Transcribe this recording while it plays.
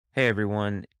Hey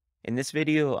everyone, in this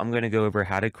video I'm going to go over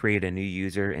how to create a new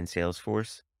user in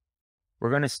Salesforce. We're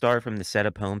going to start from the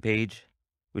setup homepage,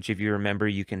 which if you remember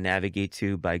you can navigate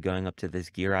to by going up to this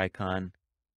gear icon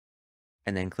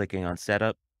and then clicking on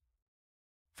setup.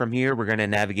 From here we're going to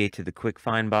navigate to the quick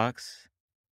find box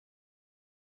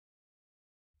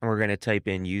and we're going to type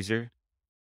in user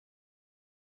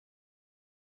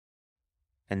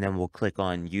and then we'll click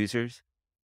on users.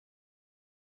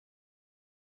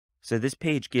 So this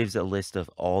page gives a list of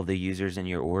all the users in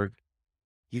your org.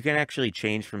 You can actually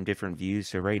change from different views.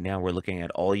 So right now we're looking at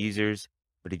all users,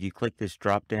 but if you click this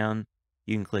drop down,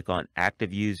 you can click on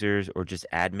active users or just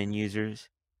admin users.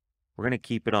 We're going to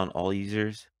keep it on all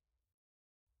users.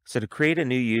 So to create a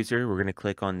new user, we're going to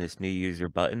click on this new user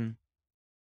button.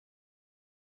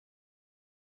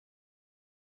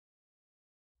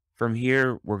 From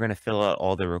here, we're going to fill out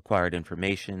all the required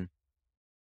information.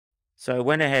 So I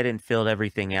went ahead and filled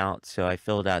everything out. So I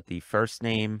filled out the first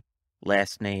name,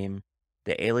 last name,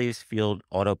 the alias field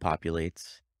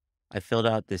auto-populates. I filled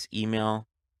out this email,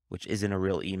 which isn't a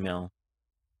real email.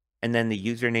 And then the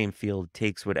username field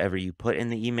takes whatever you put in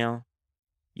the email.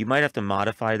 You might have to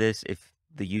modify this if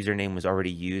the username was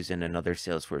already used in another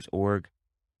Salesforce org.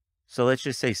 So let's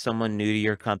just say someone new to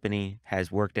your company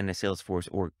has worked in a Salesforce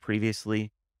org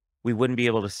previously. We wouldn't be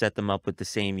able to set them up with the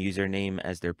same username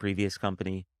as their previous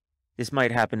company. This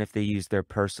might happen if they use their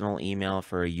personal email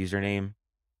for a username,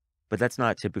 but that's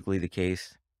not typically the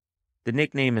case. The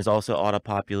nickname is also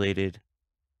auto-populated.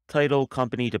 Title,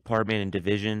 company, department, and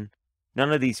division.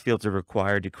 None of these fields are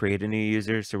required to create a new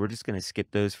user, so we're just going to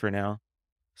skip those for now.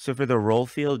 So for the role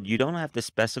field, you don't have to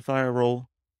specify a role.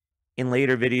 In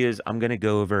later videos, I'm going to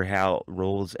go over how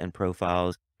roles and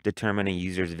profiles determine a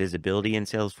user's visibility in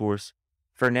Salesforce.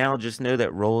 For now, just know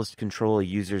that roles control a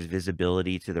user's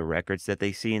visibility to the records that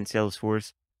they see in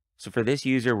Salesforce. So for this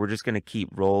user, we're just going to keep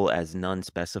role as none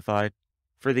specified.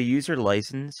 For the user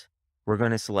license, we're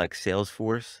going to select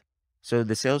Salesforce. So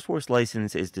the Salesforce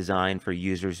license is designed for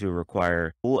users who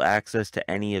require full access to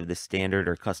any of the standard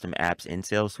or custom apps in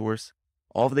Salesforce.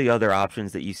 All of the other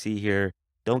options that you see here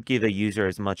don't give a user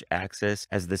as much access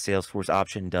as the Salesforce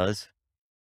option does.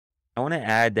 I want to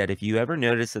add that if you ever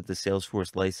notice that the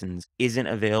Salesforce license isn't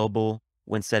available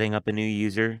when setting up a new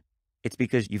user, it's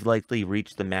because you've likely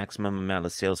reached the maximum amount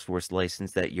of Salesforce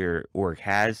license that your org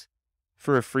has.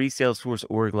 For a free Salesforce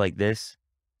org like this,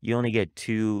 you only get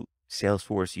 2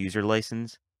 Salesforce user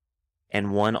license,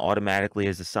 and 1 automatically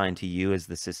is assigned to you as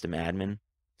the system admin.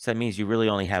 So that means you really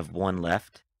only have 1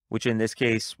 left, which in this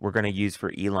case, we're going to use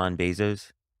for Elon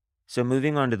Bezos. So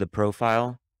moving on to the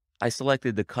profile, I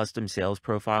selected the custom sales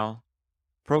profile.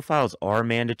 Profiles are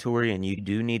mandatory and you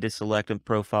do need to select a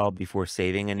profile before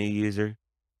saving a new user.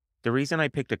 The reason I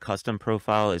picked a custom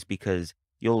profile is because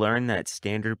you'll learn that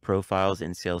standard profiles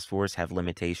in Salesforce have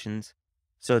limitations.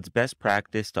 So it's best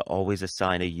practice to always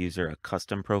assign a user a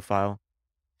custom profile.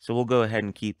 So we'll go ahead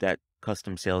and keep that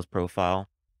custom sales profile.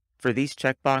 For these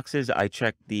checkboxes, I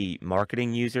checked the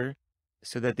marketing user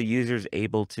so that the user is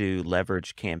able to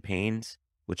leverage campaigns,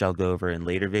 which I'll go over in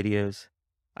later videos.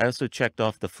 I also checked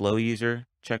off the flow user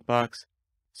checkbox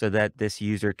so that this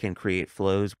user can create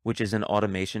flows, which is an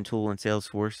automation tool in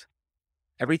Salesforce.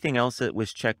 Everything else that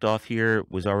was checked off here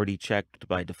was already checked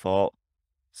by default.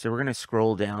 So we're going to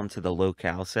scroll down to the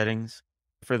locale settings.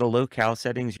 For the locale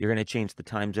settings, you're going to change the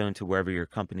time zone to wherever your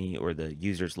company or the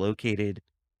user is located.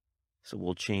 So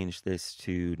we'll change this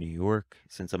to New York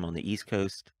since I'm on the East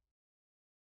Coast.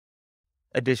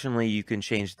 Additionally, you can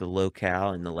change the locale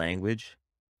and the language.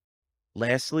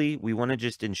 Lastly, we want to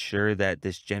just ensure that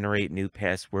this generate new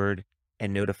password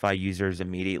and notify users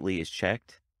immediately is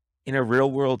checked. In a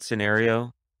real world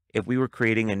scenario, if we were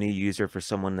creating a new user for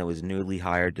someone that was newly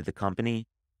hired to the company,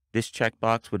 this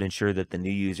checkbox would ensure that the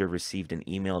new user received an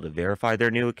email to verify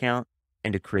their new account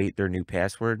and to create their new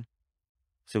password.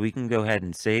 So we can go ahead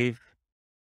and save.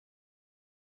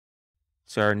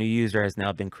 So our new user has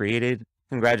now been created.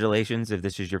 Congratulations if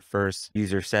this is your first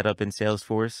user setup in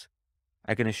Salesforce.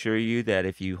 I can assure you that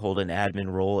if you hold an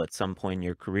admin role at some point in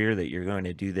your career that you're going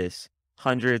to do this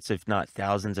hundreds, if not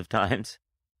thousands of times.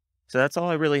 So that's all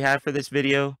I really have for this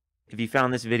video. If you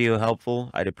found this video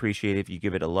helpful, I'd appreciate if you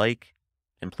give it a like,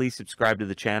 and please subscribe to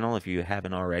the channel if you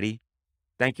haven't already.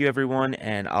 Thank you everyone,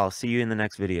 and I'll see you in the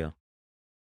next video.